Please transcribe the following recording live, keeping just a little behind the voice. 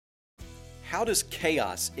How does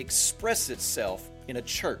chaos express itself in a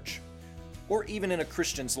church or even in a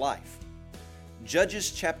Christian's life?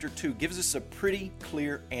 Judges chapter 2 gives us a pretty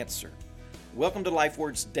clear answer. Welcome to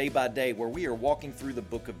LifeWords Day by Day, where we are walking through the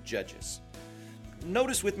book of Judges.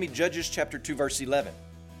 Notice with me Judges chapter 2 verse 11.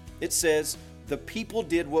 It says, "The people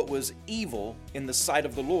did what was evil in the sight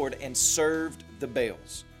of the Lord and served the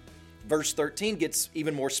Baals." Verse 13 gets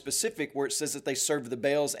even more specific, where it says that they served the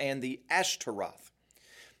Baals and the Ashtaroth.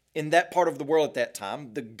 In that part of the world at that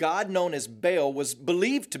time, the god known as Baal was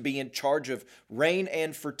believed to be in charge of rain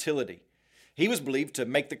and fertility. He was believed to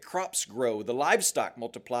make the crops grow, the livestock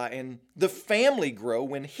multiply, and the family grow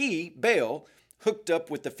when he, Baal, hooked up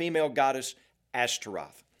with the female goddess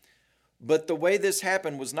Ashtaroth. But the way this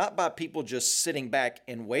happened was not by people just sitting back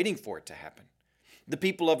and waiting for it to happen. The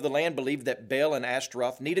people of the land believed that Baal and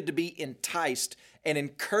Ashtaroth needed to be enticed and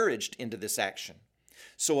encouraged into this action.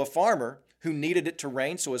 So a farmer who needed it to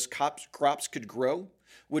rain so his crops could grow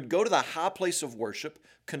would go to the high place of worship,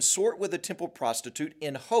 consort with a temple prostitute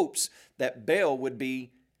in hopes that Baal would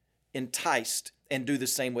be enticed and do the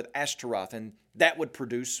same with Ashtaroth, and that would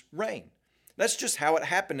produce rain. That's just how it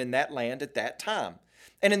happened in that land at that time.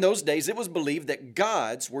 And in those days, it was believed that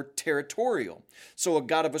gods were territorial. So a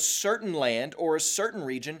god of a certain land or a certain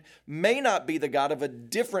region may not be the god of a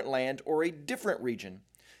different land or a different region.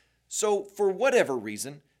 So for whatever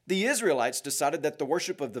reason, the Israelites decided that the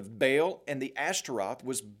worship of the Baal and the Ashtaroth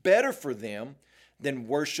was better for them than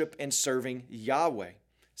worship and serving Yahweh,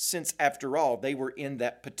 since after all, they were in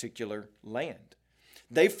that particular land.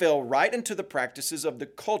 They fell right into the practices of the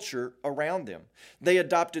culture around them. They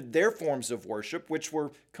adopted their forms of worship, which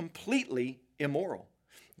were completely immoral.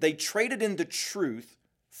 They traded in the truth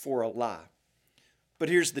for a lie. But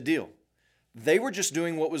here's the deal. They were just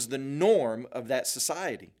doing what was the norm of that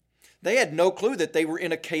society. They had no clue that they were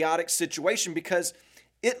in a chaotic situation because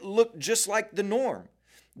it looked just like the norm.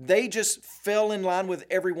 They just fell in line with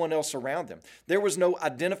everyone else around them. There was no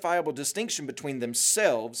identifiable distinction between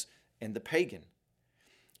themselves and the pagan.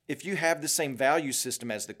 If you have the same value system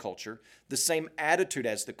as the culture, the same attitude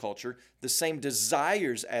as the culture, the same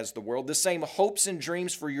desires as the world, the same hopes and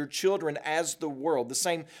dreams for your children as the world, the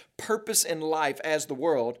same purpose in life as the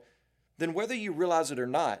world, then whether you realize it or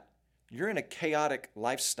not, you're in a chaotic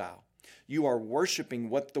lifestyle. You are worshiping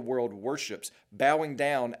what the world worships, bowing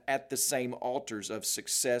down at the same altars of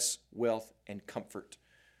success, wealth, and comfort.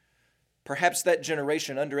 Perhaps that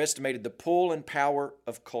generation underestimated the pull and power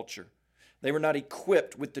of culture. They were not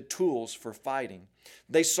equipped with the tools for fighting.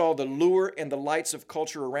 They saw the lure and the lights of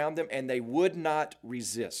culture around them, and they would not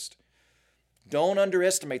resist. Don't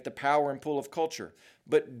underestimate the power and pull of culture,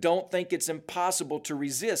 but don't think it's impossible to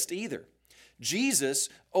resist either. Jesus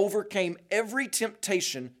overcame every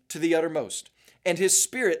temptation to the uttermost, and His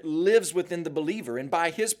Spirit lives within the believer. And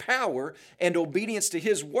by His power and obedience to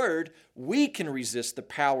His word, we can resist the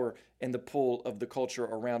power and the pull of the culture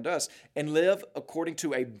around us and live according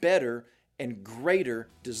to a better and greater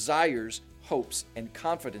desires, hopes, and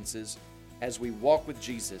confidences as we walk with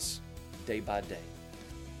Jesus day by day.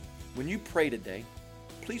 When you pray today,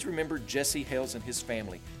 please remember Jesse Hales and his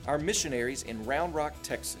family, our missionaries in Round Rock,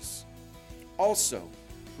 Texas. Also,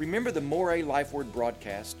 remember the Moray LifeWord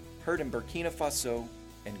broadcast heard in Burkina Faso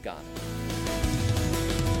and Ghana.